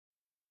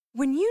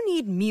When you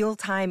need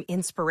mealtime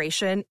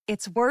inspiration,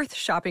 it's worth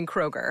shopping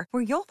Kroger,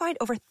 where you'll find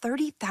over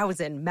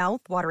 30,000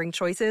 mouth-watering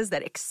choices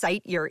that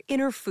excite your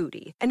inner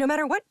foodie. And no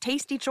matter what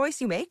tasty choice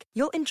you make,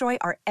 you'll enjoy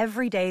our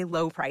everyday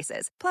low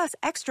prices, plus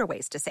extra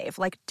ways to save,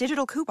 like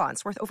digital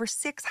coupons worth over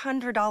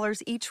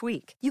 $600 each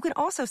week. You can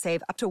also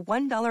save up to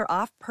 $1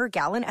 off per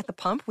gallon at the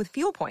pump with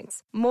fuel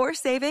points. More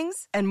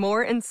savings and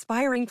more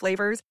inspiring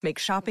flavors make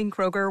shopping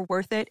Kroger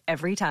worth it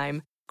every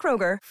time.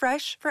 Kroger,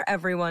 fresh for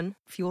everyone.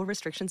 Fuel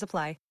restrictions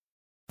apply.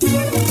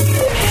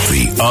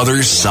 The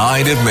Other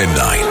Side of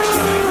Midnight.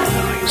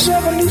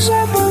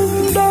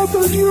 77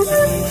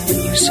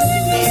 WABC.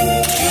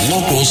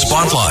 Local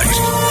Spotlight.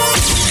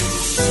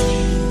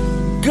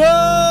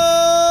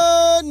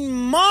 Good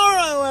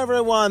morrow,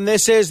 everyone.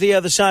 This is The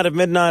Other Side of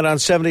Midnight on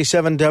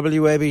 77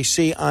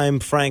 WABC. I'm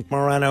Frank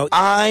Morano.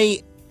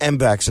 I am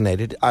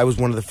vaccinated. I was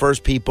one of the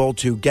first people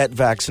to get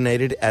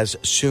vaccinated as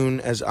soon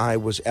as I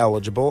was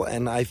eligible,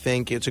 and I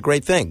think it's a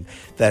great thing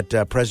that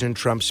President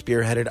Trump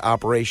spearheaded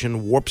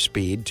Operation Warp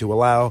Speed to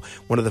allow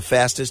one of the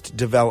fastest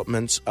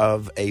developments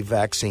of a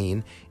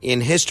vaccine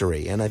in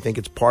history, and I think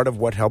it's part of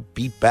what helped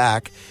beat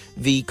back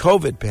the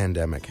COVID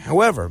pandemic.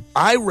 However,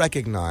 I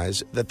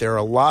recognize that there are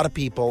a lot of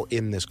people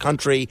in this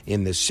country,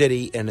 in this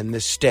city, and in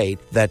this state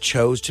that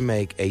chose to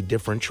make a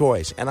different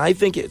choice, and I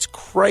think it's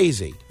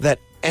crazy that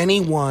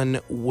anyone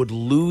would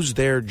lose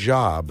their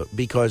job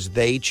because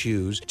they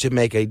choose to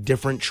make a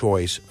different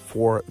choice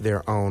for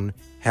their own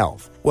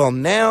health. Well,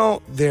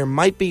 now there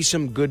might be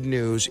some good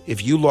news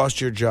if you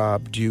lost your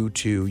job due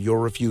to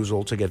your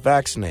refusal to get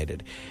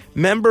vaccinated.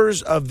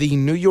 Members of the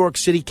New York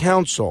City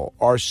Council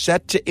are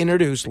set to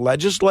introduce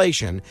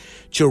legislation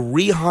to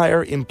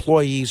rehire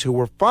employees who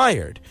were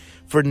fired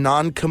for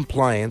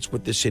non-compliance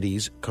with the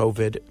city's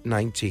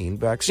COVID-19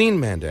 vaccine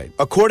mandate.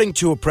 According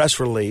to a press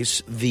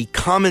release, the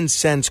Common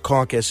Sense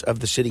Caucus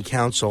of the City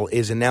Council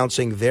is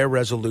announcing their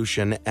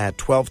resolution at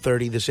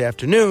 12:30 this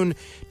afternoon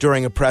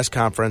during a press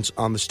conference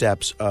on the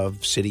steps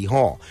of City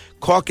Hall.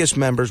 Caucus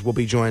members will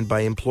be joined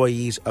by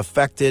employees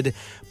affected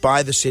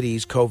by the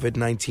city's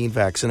COVID-19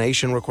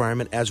 vaccination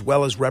requirement, as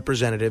well as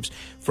representatives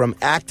from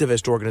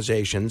activist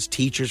organizations,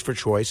 Teachers for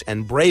Choice,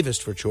 and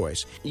Bravest for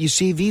Choice. You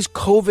see, these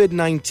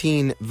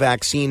COVID-19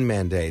 vaccine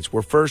mandates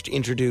were first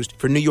introduced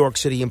for New York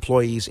City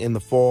employees in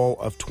the fall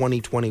of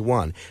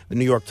 2021. The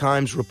New York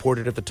Times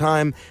reported at the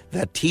time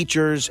that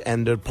teachers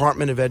and the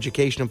Department of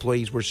Education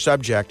employees were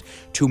subject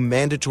to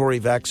mandatory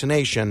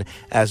vaccination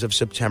as of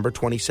September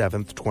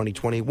 27th,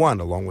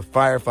 2021, along with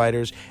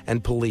firefighters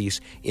and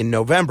police in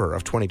November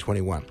of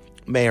 2021.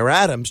 Mayor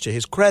Adams, to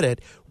his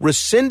credit,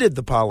 rescinded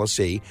the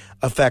policy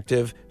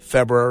effective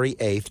February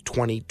 8th,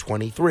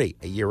 2023,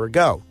 a year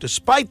ago.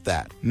 Despite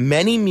that,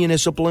 many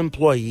municipal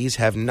employees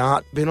have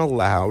not been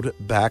allowed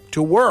back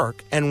to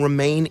work and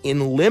remain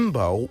in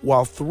limbo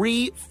while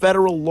 3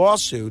 federal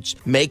lawsuits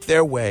make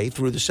their way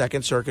through the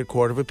Second Circuit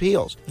Court of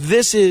Appeals.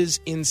 This is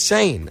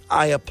insane.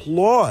 I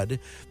applaud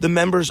the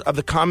members of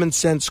the Common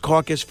Sense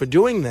Caucus for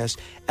doing this,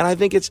 and I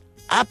think it's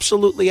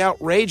absolutely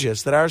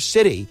outrageous that our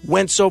city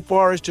went so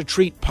far as to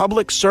treat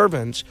public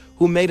servants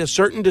who made a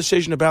certain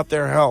decision about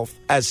their health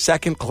as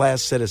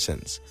second-class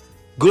citizens.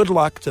 Good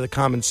luck to the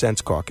Common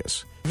Sense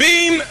Caucus.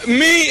 Beam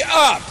me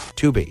up!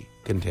 To be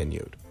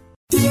continued.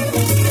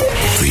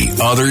 The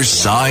Other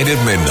Side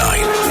of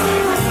Midnight.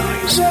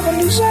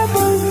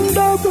 77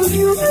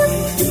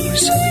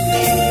 WABC.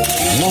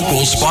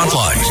 Local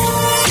Spotlight.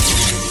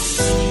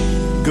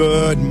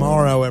 Good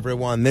morrow,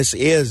 everyone. This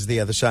is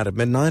The Other Side of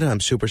Midnight. I'm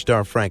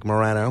superstar Frank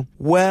Morano.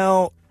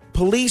 Well,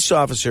 police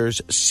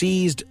officers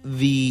seized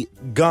the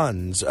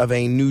guns of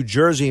a New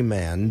Jersey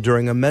man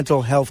during a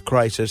mental health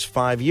crisis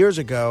 5 years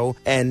ago,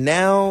 and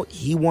now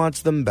he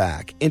wants them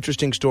back.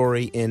 Interesting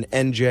story in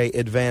NJ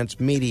Advance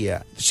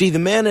Media. See, the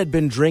man had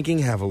been drinking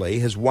heavily.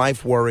 His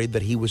wife worried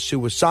that he was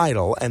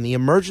suicidal, and the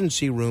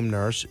emergency room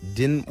nurse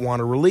didn't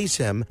want to release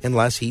him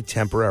unless he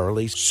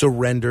temporarily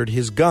surrendered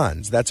his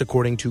guns. That's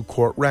according to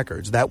court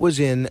records. That was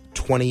in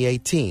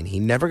 2018. He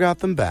never got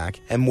them back,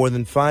 and more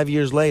than 5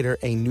 years later,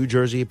 a New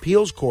Jersey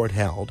appeals court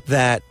held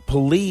that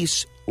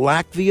police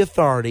lack the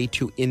authority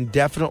to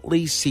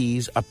indefinitely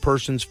seize a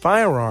person's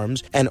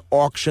firearms and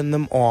auction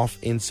them off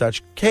in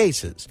such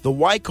cases. The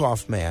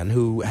Wyckoff man,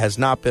 who has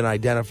not been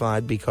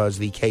identified because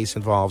the case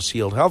involves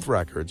sealed health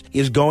records,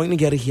 is going to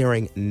get a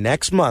hearing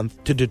next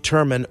month to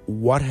determine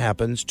what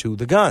happens to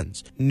the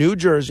guns. New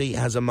Jersey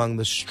has among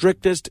the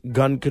strictest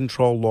gun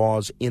control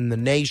laws in the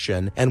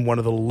nation and one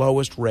of the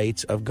lowest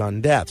rates of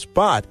gun deaths.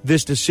 But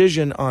this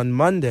decision on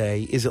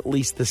Monday is at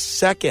least the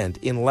second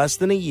in less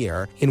than a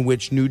year in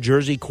which New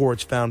Jersey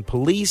courts found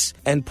police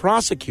and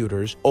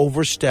prosecutors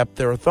overstepped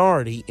their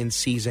authority in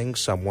seizing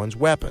someone's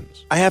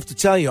weapons. I have to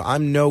tell you,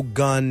 I'm no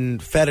gun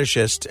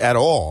fetishist at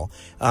all.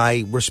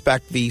 I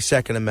respect the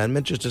Second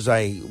Amendment just as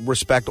I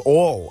respect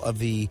all of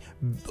the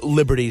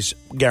liberties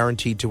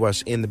guaranteed to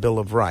us in the Bill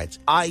of Rights.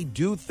 I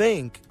do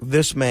think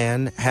this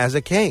man has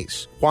a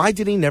case. Why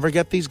did he never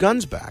get these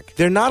guns back?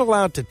 They're not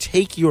allowed to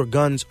take your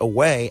guns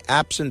away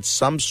absent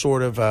some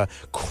sort of a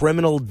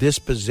criminal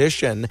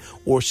disposition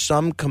or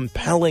some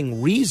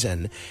compelling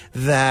reason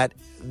that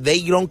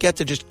you don't get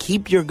to just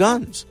keep your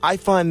guns. I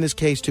find this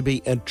case to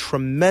be a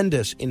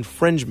tremendous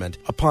infringement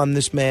upon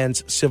this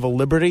man's civil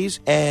liberties,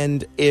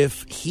 and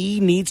if he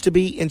needs to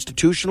be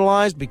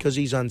institutionalized because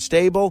he's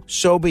unstable,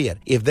 so be it.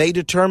 If they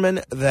determine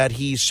that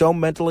he's so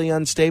mentally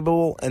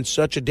unstable and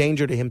such a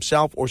danger to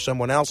himself or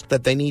someone else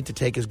that they need to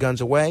take his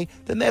guns away,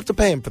 then they have to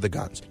pay him for the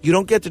guns. You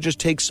don't get to just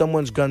take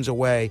someone's guns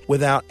away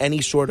without any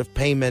sort of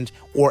payment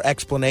or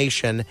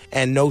explanation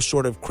and no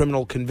sort of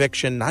criminal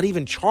conviction, not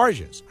even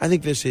charges. I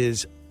think this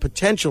is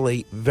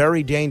potentially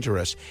very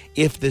dangerous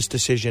if this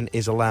decision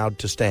is allowed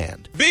to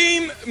stand.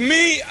 Beam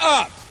me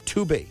up.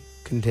 To be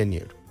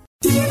continued.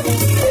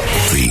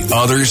 The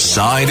Other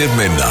Side of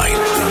Midnight.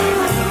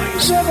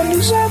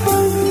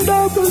 77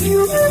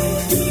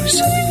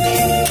 WABC.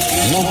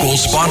 Local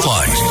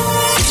Spotlight.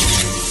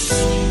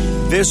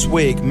 This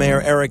week, Mayor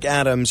Eric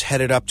Adams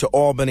headed up to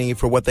Albany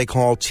for what they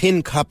call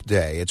Tin Cup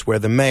Day. It's where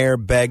the mayor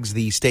begs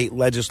the state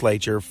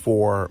legislature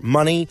for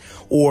money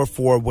or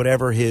for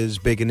whatever his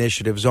big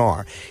initiatives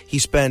are. He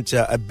spent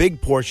a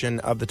big portion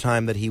of the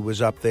time that he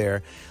was up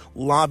there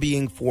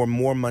lobbying for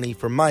more money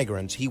for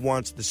migrants. He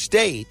wants the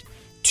state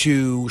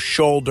to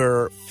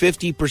shoulder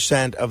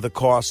 50% of the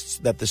costs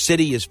that the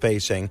city is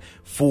facing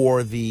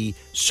for the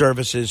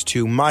services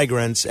to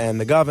migrants, and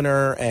the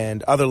governor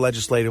and other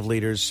legislative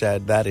leaders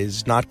said that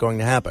is not going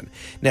to happen.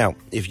 Now,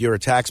 if you're a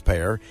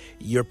taxpayer,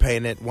 you're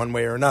paying it one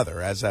way or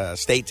another, as a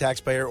state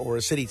taxpayer or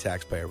a city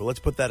taxpayer, but let's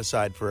put that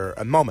aside for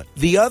a moment.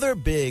 The other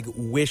big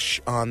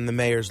wish on the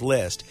mayor's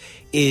list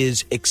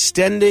is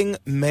extending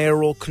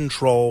mayoral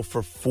control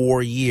for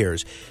 4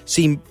 years.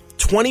 See,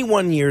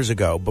 21 years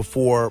ago,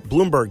 before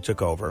Bloomberg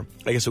took over,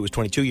 I guess it was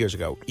 22 years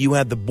ago, you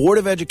had the Board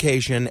of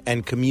Education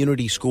and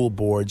community school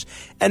boards,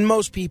 and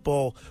most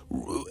people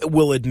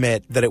will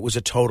admit that it was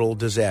a total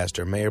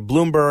disaster. Mayor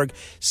Bloomberg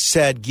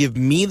said, give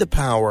me the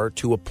power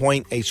to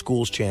appoint a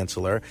school's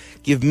chancellor,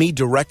 give me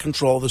direct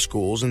control of the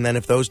schools, and then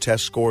if those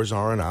test scores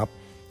aren't up,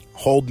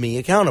 hold me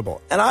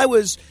accountable. And I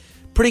was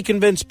pretty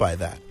convinced by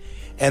that.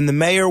 And the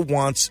mayor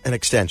wants an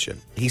extension.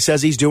 He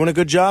says he's doing a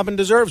good job and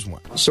deserves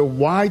one. So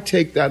why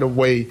take that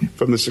away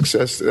from the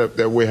success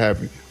that we're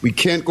having? We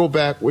can't go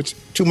back.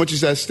 Too much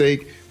is at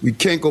stake. We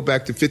can't go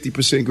back to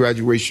 50%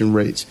 graduation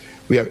rates.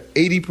 We have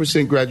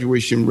 80%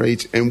 graduation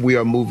rates, and we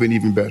are moving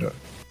even better.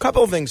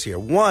 Couple of things here.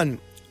 One,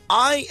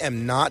 I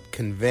am not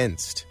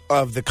convinced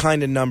of the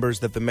kind of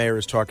numbers that the mayor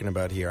is talking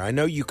about here. I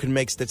know you can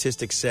make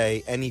statistics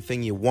say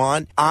anything you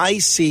want. I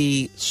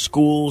see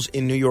schools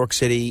in New York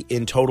City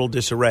in total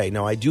disarray.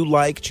 Now, I do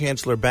like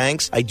Chancellor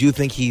Banks. I do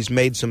think he's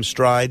made some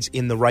strides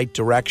in the right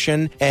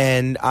direction,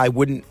 and I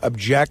wouldn't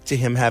object to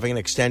him having an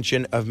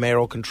extension of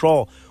mayoral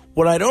control.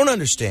 What I don't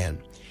understand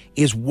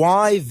is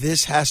why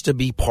this has to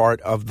be part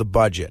of the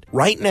budget.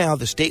 Right now,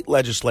 the state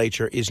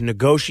legislature is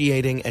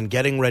negotiating and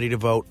getting ready to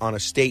vote on a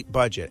state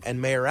budget,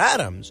 and Mayor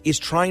Adams is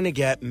trying to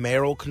get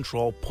mayoral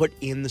control put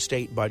in the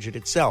state budget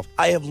itself.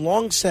 I have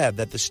long said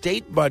that the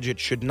state budget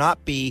should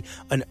not be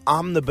an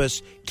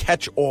omnibus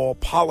catch-all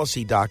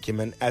policy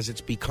document as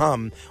it's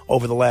become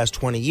over the last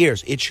 20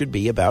 years. It should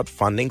be about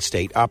funding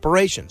state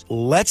operations.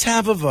 Let's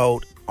have a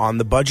vote on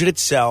the budget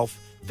itself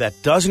that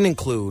doesn't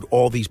include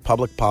all these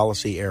public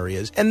policy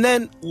areas. And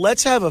then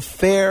let's have a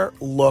fair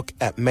look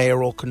at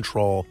mayoral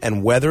control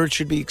and whether it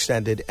should be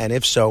extended, and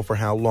if so, for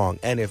how long.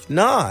 And if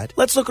not,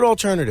 let's look at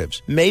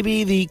alternatives.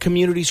 Maybe the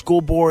community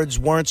school boards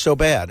weren't so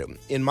bad.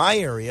 In my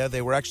area,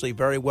 they were actually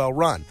very well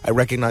run. I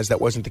recognize that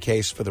wasn't the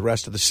case for the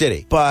rest of the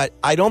city. But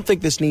I don't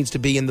think this needs to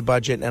be in the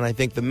budget, and I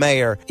think the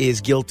mayor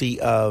is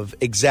guilty of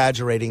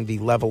exaggerating the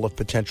level of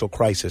potential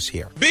crisis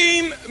here.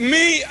 Beam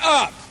me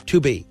up. To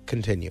be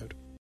continued.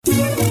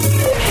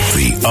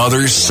 The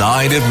Other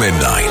Side of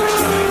Midnight.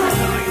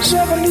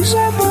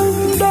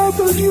 77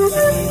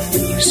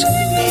 WABC.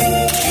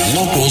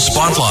 Local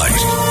Spotlight.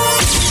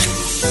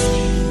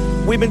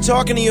 We've been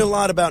talking to you a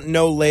lot about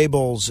No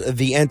Labels,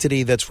 the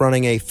entity that's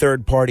running a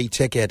third-party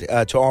ticket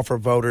to offer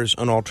voters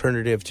an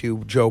alternative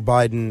to Joe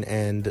Biden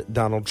and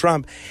Donald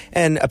Trump.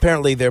 And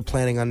apparently they're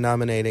planning on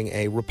nominating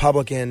a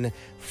Republican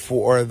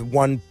for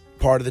one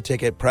part of the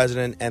ticket,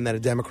 president, and then a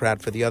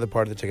Democrat for the other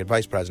part of the ticket,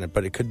 vice president.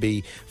 But it could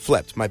be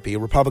flipped. Might be a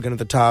Republican at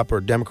the top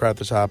or Democrat at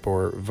the top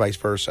or vice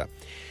versa.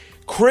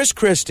 Chris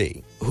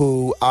Christie,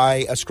 who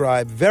I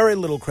ascribe very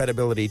little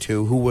credibility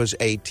to, who was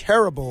a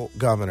terrible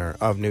governor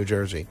of New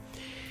Jersey,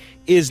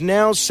 is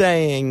now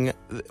saying,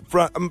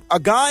 from a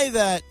guy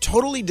that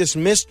totally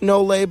dismissed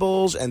No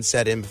Labels and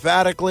said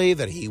emphatically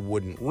that he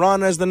wouldn't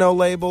run as the No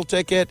Label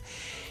ticket,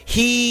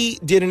 he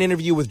did an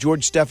interview with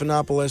George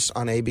Stephanopoulos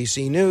on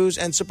ABC News,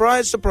 and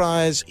surprise,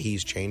 surprise,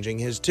 he's changing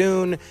his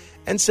tune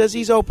and says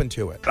he's open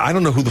to it. I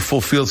don't know who the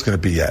full field's going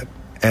to be yet.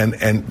 And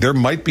there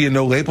might be a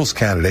No Labels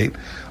candidate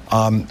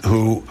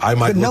who I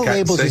might look at. But No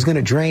Labels is going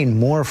to drain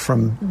more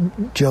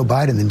from Joe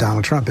Biden than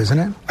Donald Trump, isn't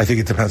it? I think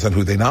it depends on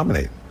who they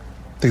nominate.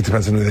 I think it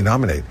depends on who they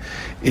nominate.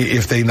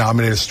 If they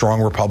nominate a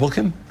strong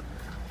Republican,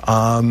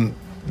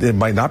 it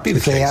might not be the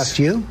case. If they asked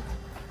you?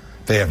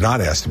 They have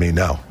not asked me,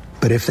 no.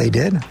 But if they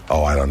did?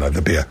 Oh, I don't know.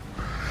 There'd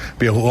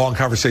be a long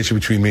conversation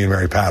between me and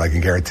Mary Pat, I can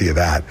guarantee you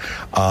that.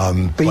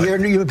 But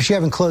you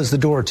haven't closed the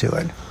door to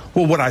it.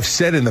 Well, what I've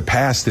said in the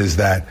past is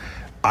that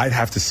I'd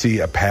have to see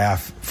a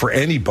path for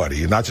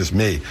anybody, not just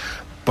me,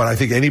 but I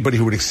think anybody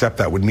who would accept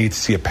that would need to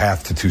see a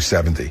path to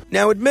 270.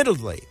 Now,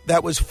 admittedly,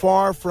 that was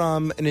far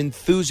from an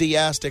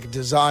enthusiastic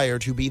desire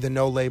to be the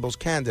No Labels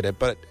candidate,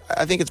 but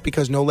I think it's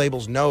because No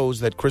Labels knows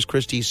that Chris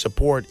Christie's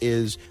support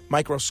is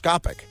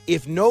microscopic.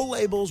 If No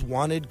Labels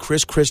wanted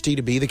Chris Christie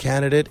to be the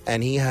candidate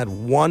and he had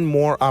one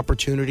more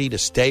opportunity to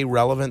stay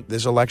relevant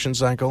this election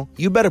cycle,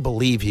 you better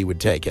believe he would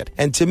take it.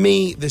 And to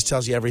me, this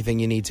tells you everything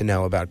you need to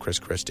know about Chris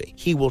Christie.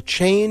 He will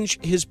change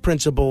his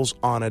principles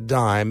on a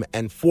dime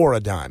and for a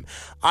dime.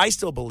 I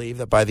still believe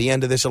that by the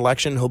end of this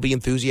election, he'll be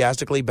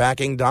enthusiastically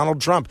backing Donald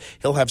Trump.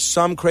 He'll have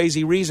some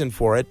crazy reason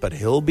for it, but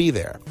he'll be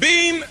there.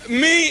 Beam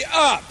me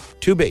up.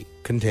 To be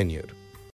continued.